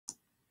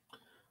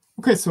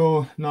Okay,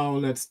 so now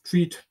let's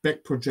treat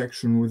back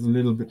projection with a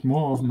little bit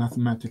more of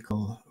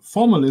mathematical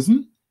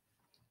formalism.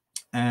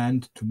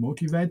 And to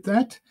motivate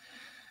that,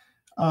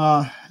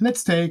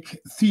 let's take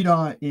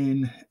theta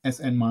in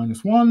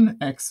Sn-1,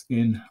 x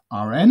in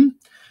Rn.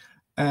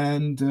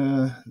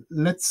 And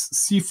let's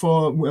see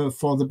for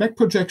the back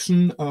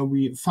projection,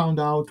 we found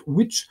out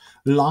which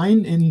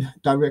line in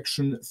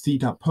direction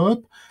theta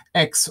perp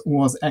x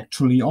was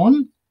actually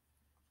on.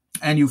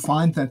 And you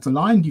find that the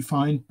line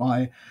defined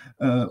by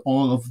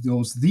all of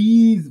those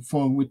z,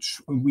 for which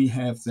we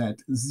have that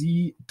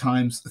z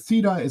times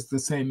theta is the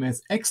same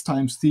as x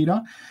times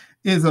theta,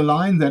 is a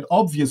line that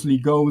obviously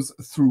goes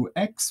through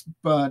x,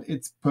 but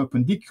it's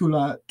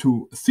perpendicular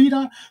to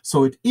theta.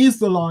 So it is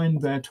the line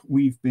that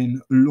we've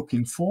been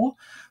looking for.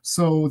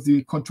 So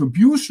the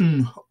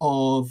contribution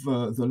of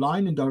the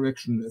line in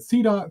direction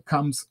theta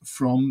comes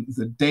from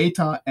the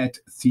data at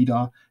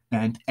theta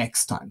and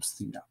x times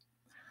theta.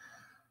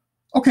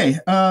 Okay,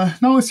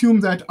 now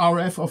assume that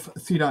RF of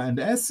theta and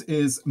s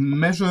is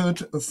measured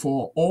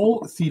for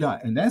all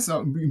theta and s.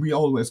 We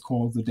always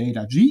call the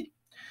data G.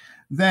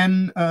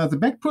 Then the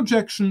back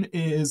projection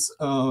is,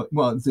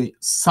 well, the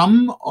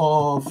sum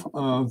of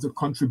the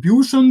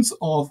contributions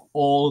of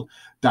all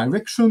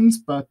directions.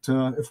 But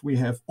if we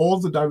have all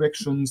the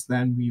directions,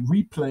 then we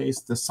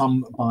replace the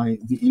sum by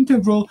the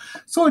integral.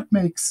 So it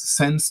makes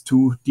sense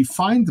to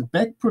define the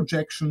back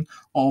projection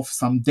of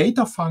some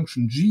data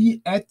function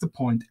g at the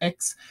point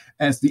x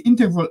as the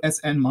integral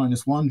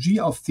Sn-1 g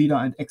of theta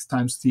and x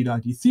times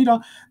theta d theta.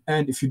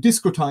 And if you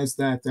discretize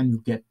that, then you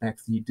get back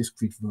the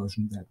discrete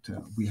version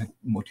that we had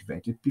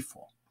motivated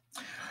before.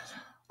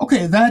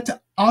 Okay,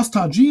 that r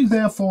star g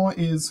therefore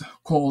is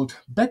called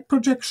back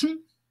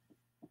projection.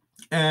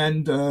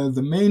 And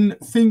the main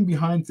thing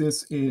behind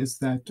this is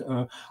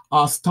that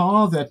r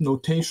star, that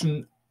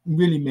notation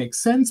really makes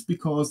sense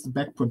because the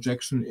back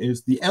projection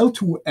is the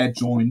L2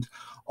 adjoint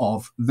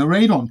of the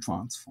radon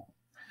transform.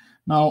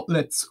 Now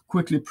let's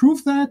quickly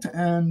prove that,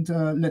 and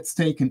let's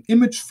take an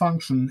image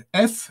function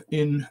f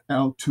in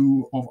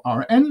L2 of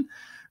Rn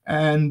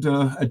and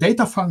a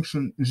data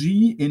function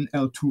g in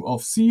L2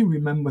 of c.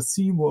 Remember,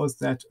 c was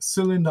that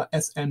cylinder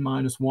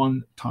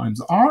Sn-1 times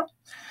r.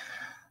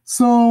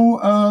 So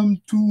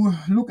to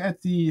look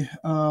at the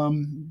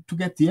to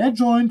get the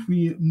adjoint,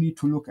 we need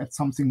to look at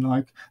something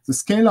like the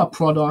scalar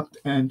product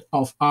and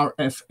of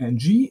Rf and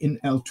g in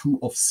L2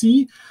 of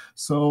c.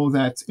 So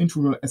that's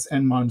integral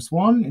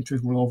Sn-1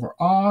 integral over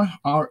r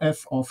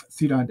Rf of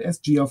theta and s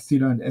g of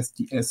theta and s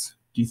ds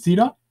d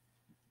theta,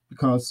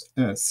 because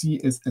c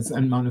is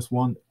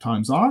Sn-1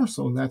 times r.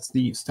 So that's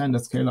the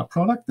standard scalar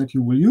product that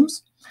you will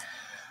use.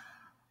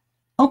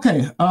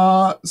 Okay,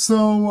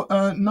 so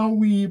now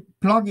we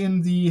plug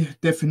in the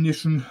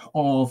definition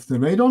of the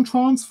radon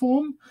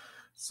transform.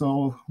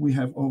 So we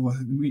have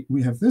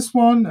we have this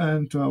one,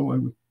 and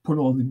we put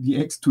all the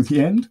x to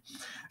the end.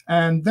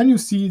 And then you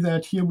see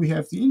that here we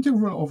have the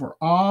integral over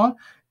r.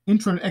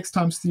 Integral x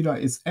times theta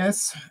is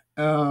s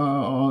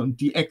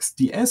dx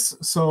ds.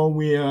 So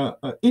we are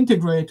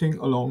integrating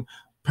along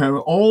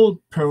all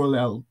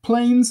parallel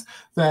planes.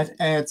 That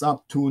adds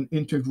up to an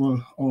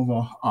integral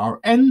over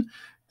Rn.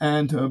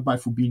 And by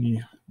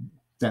Fubini,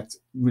 that's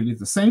really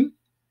the same.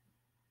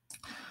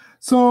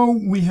 So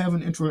we have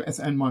an integral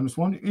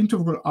Sn-1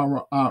 integral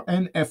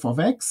Rn f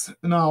of x.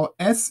 Now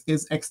s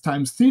is x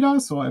times theta,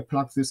 so I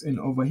plug this in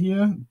over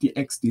here,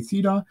 dx d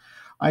theta.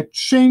 I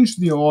change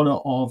the order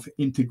of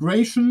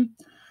integration,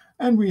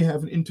 and we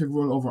have an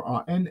integral over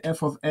Rn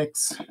f of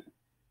x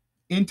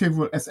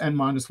integral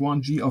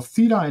Sn-1 g of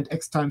theta and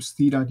x times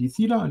theta d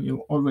theta. And you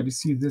already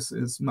see this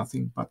is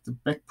nothing but the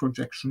back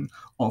projection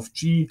of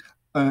g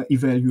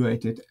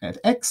evaluated at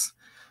x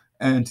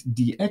and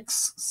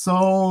dx.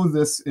 So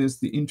this is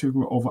the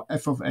integral over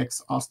f of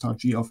x r star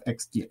g of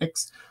x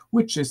dx,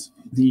 which is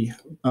the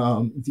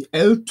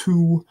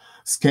L2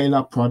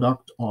 scalar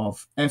product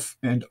of f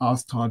and r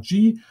star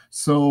g.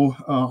 So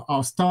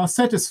r star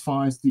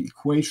satisfies the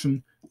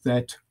equation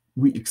that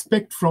we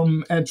expect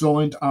from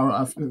adjoint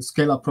RF.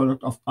 Scalar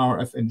product of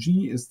RF and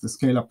G is the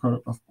scalar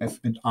product of F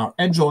and R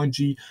adjoint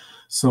G.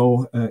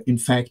 So in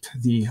fact,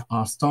 the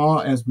R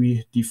star as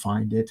we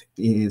defined it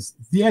is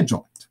the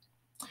adjoint.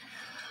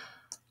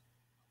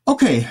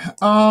 Okay,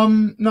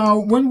 now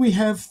when we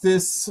have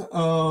this,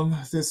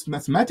 this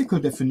mathematical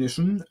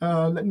definition,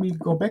 let me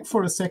go back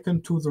for a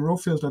second to the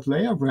row-filtered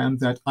layogram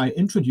that I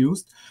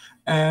introduced.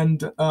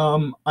 And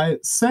I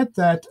said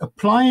that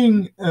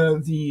applying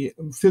the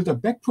filter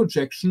back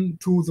projection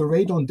to the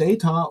radon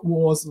data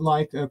was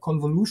like a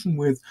convolution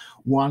with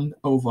 1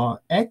 over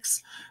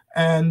x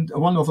and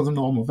 1 over the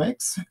norm of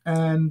x.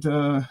 And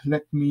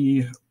let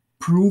me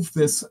prove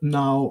this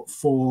now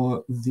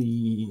for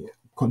the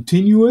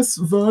continuous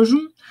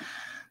version.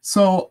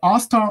 So R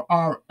star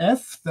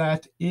RF,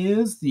 that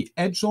is the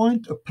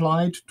adjoint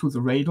applied to the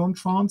radon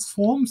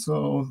transform.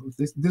 So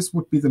this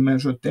would be the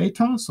measured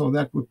data. So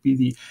that would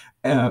be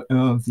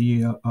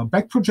the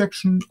back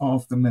projection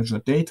of the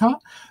measured data.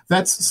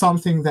 That's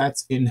something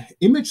that's in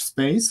image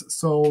space,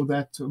 so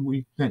that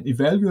we can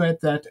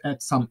evaluate that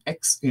at some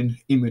x in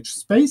image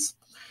space.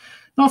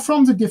 Now,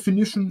 from the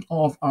definition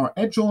of our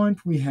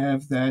adjoint, we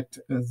have that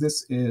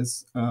this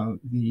is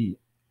the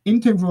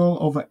integral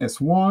over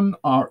S1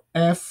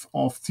 Rf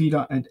of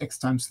theta and x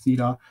times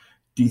theta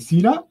d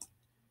theta.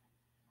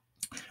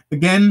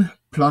 Again,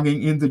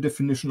 plugging in the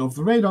definition of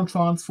the radon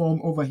transform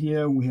over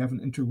here, we have an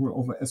integral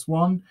over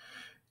S1.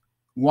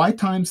 Y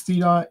times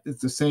theta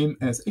is the same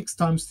as x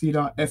times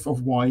theta, f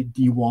of y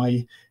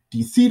dy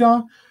d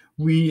theta.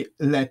 We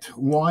let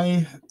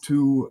y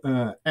to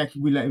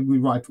we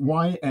write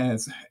y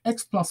as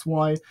x plus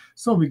y,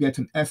 so we get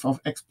an f of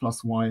x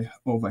plus y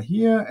over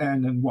here,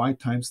 and then y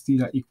times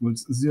theta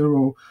equals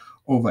 0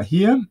 over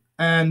here.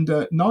 And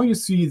now you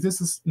see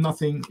this is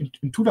nothing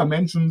in 2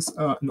 dimensions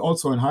and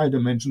also in higher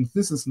dimensions.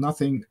 This is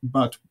nothing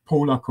but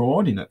polar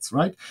coordinates,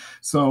 right?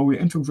 So we're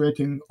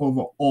integrating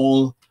over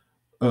all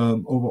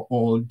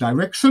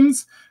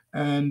directions,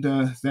 and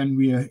then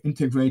we are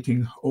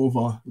integrating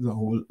over the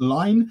whole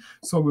line.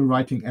 So we're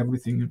writing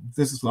everything.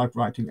 This is like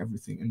writing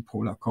everything in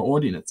polar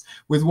coordinates,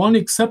 with one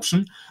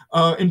exception.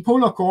 In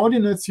polar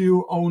coordinates,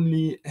 you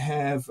only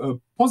have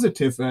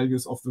positive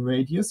values of the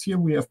radius. Here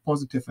we have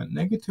positive and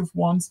negative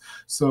ones.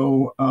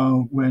 So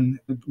when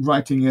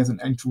writing as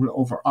an integral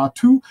over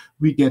R2,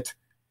 we get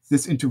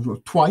this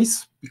integral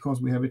twice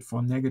because we have it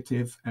for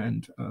negative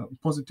and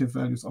positive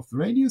values of the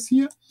radius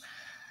here.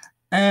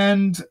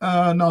 And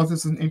now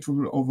this is an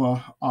integral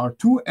over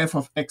R2, f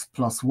of x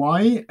plus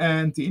y.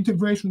 And the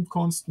integration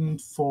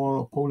constant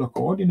for polar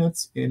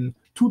coordinates in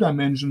 2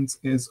 dimensions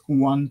is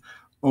 1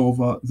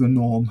 over the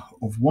norm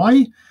of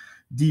y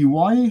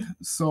dy.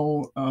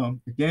 So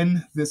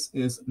again, this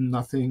is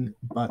nothing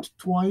but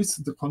twice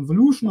the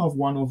convolution of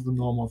 1 over the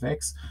norm of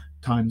x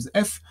times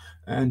f,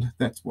 and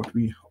that's what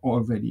we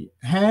already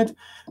had.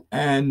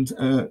 And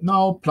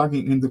now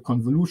plugging in the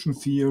convolution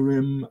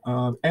theorem,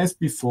 as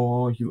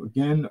before, you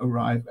again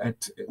arrive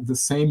at the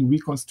same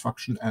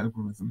reconstruction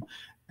algorithm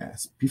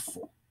as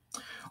before.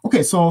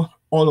 Okay, so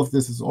all of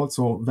this is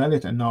also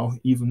valid and now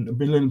even a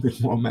little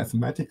bit more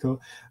mathematical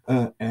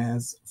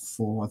as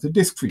for the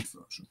discrete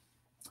version.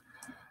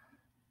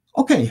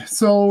 Okay,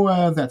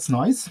 so that's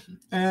nice.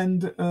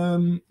 And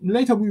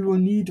later we will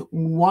need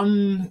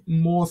one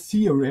more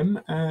theorem,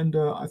 and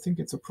I think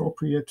it's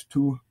appropriate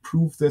to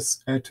prove this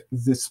at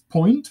this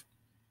point.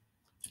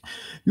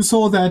 You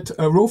saw that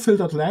a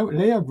row-filtered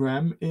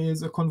layogram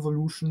is a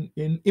convolution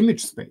in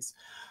image space.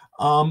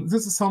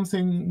 This is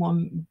something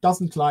one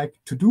doesn't like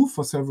to do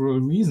for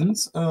several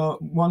reasons.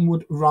 One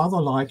would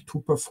rather like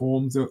to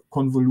perform the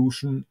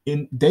convolution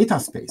in data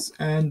space.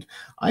 And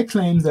I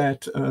claim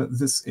that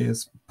this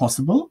is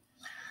possible.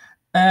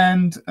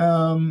 And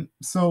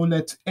so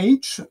let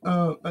h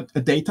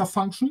a data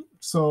function,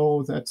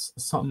 so that's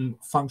some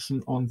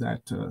function on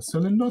that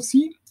cylinder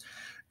C,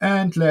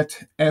 and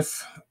let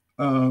f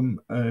a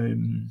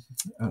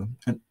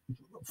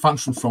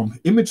function from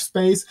image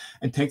space,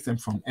 and take them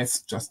from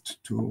S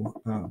just to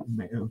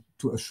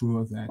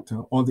assure that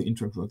all the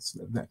integrals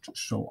that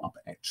show up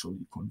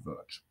actually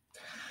converge.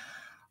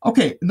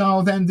 Okay,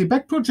 now then the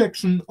back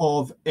projection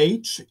of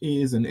H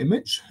is an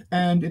image,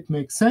 and it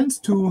makes sense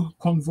to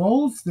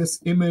convolve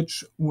this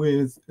image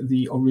with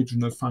the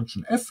original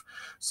function f.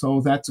 So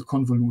that's a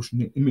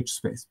convolution in image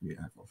space we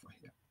have over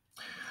here.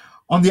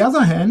 On the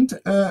other hand,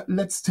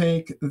 let's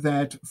take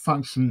that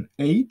function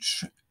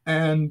H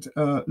and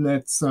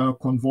let's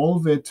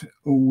convolve it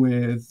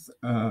with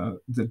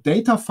the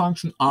data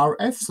function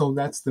Rf, so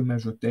that's the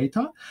measured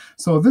data.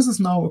 So this is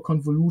now a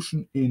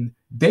convolution in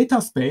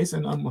data space,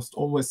 and I must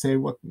always say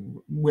what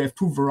we have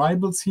 2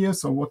 variables here.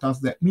 So what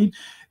does that mean?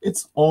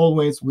 It's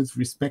always with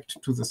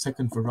respect to the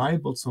second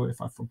variable. So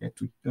if I forget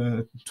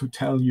to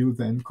tell you,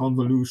 then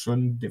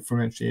convolution,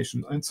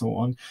 differentiation, and so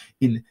on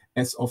in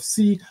S of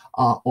C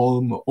are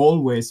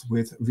always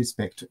with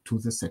respect to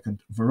the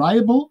second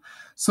variable.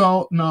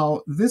 So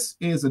now this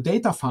is a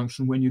data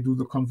function when you do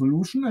the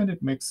convolution, and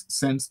it makes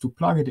sense to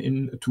plug it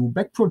in to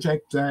back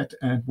project that,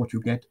 and what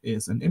you get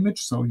is an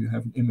image. So you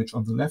have an image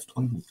on the left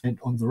and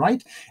on the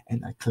right,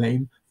 and I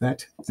claim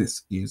that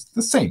this is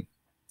the same.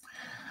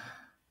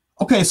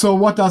 Okay, so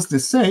what does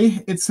this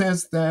say? It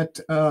says that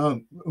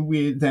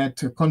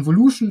that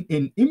convolution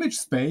in image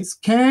space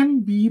can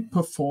be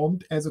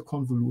performed as a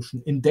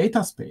convolution in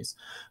data space.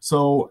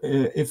 So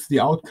if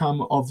the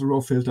outcome of the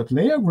row-filtered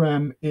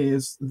layogram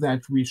is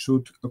that we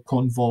should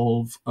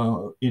convolve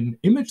in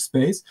image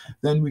space,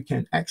 then we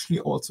can actually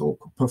also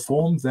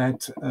perform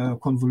that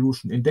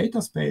convolution in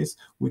data space,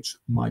 which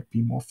might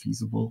be more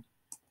feasible.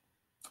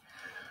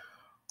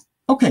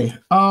 Okay,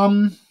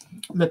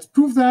 let's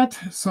prove that.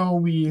 So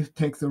we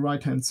take the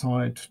right-hand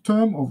side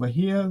term over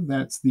here.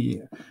 That's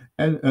the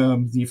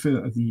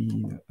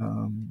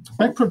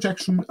back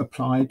projection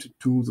applied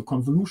to the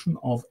convolution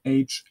of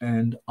H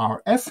and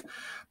Rf.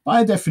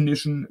 By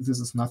definition, this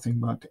is nothing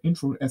but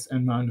integral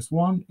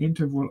Sn-1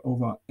 integral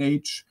over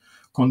H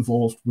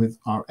convolved with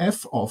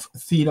Rf of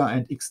theta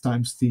and x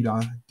times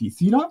theta d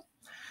theta.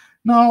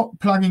 Now,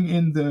 plugging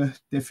in the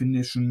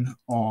definition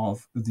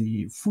of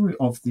the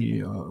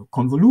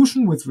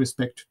convolution with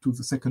respect to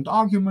the second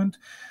argument,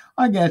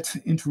 I get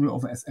integral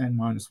over Sn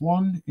minus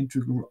 1,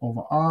 integral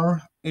over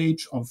r,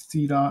 h of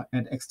theta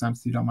and x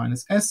times theta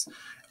minus s,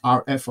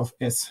 rf of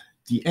s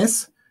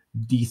ds,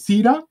 d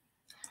theta.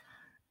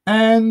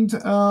 And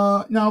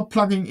now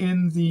plugging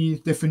in the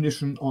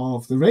definition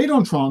of the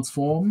radon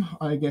transform,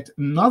 I get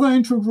another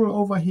integral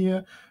over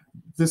here.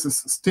 This is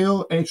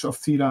still h of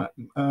theta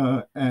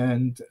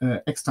and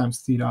x times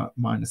theta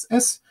minus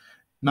s.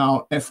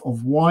 Now f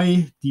of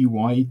y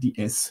dy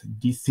ds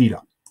d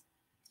theta.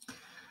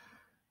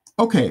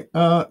 Okay,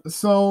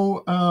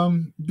 so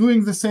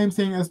doing the same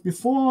thing as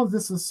before,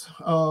 this is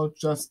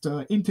just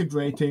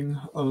integrating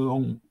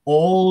along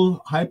all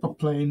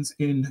hyperplanes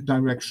in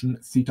direction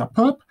theta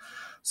perp.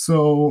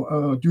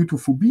 So due to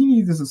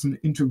Fubini, this is an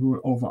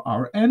integral over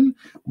Rn.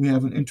 We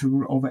have an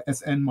integral over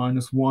Sn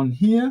minus 1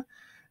 here.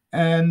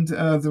 And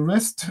the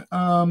rest,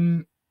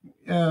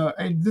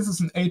 this is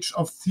an h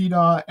of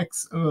theta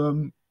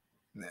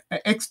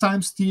x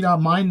times theta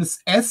minus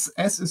s.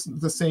 S is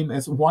the same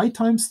as y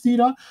times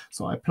theta.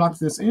 So I plug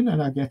this in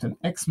and I get an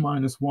x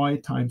minus y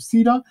times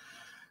theta.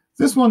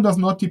 This one does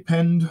not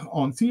depend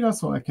on theta,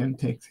 so I can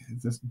take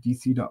this d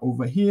theta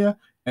over here,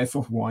 f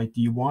of y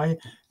dy.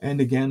 And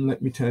again,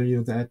 let me tell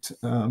you that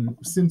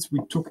since we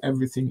took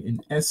everything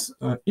in s,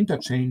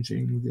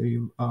 interchanging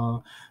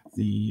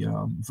the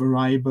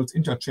variables,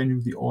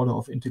 interchanging the order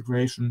of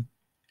integration,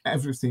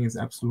 everything is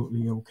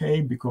absolutely okay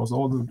because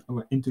all the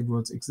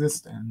integrals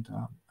exist, and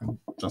I'm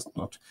just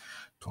not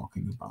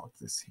talking about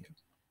this here.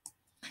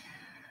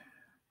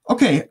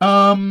 Okay,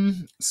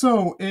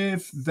 so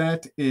if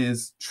that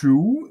is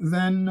true,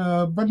 then,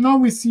 but now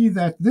we see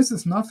that this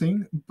is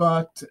nothing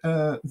but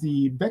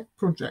the back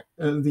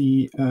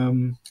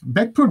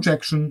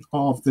projection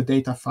of the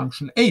data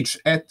function h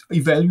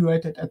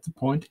evaluated at the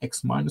point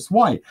x minus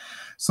y.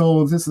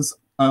 So this is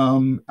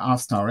r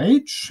star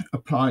h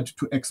applied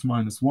to x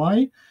minus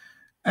y.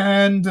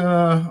 And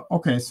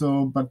okay,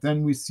 so, but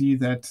then we see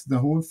that the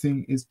whole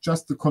thing is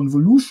just the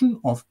convolution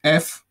of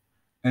f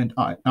and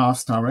r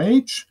star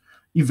h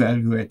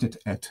evaluated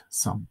at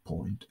some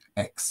point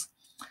x.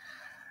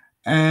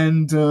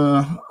 And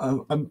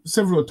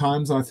several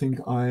times I think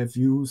I've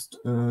used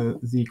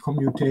the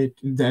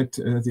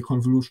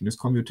convolution is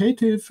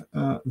commutative,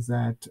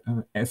 that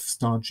f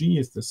star g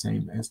is the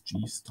same as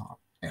g star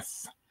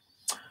f.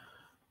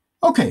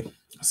 Okay,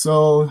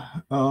 so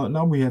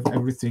now we have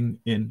everything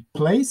in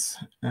place,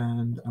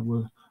 and I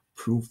will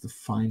prove the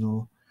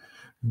final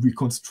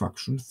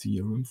reconstruction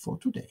theorem for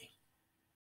today.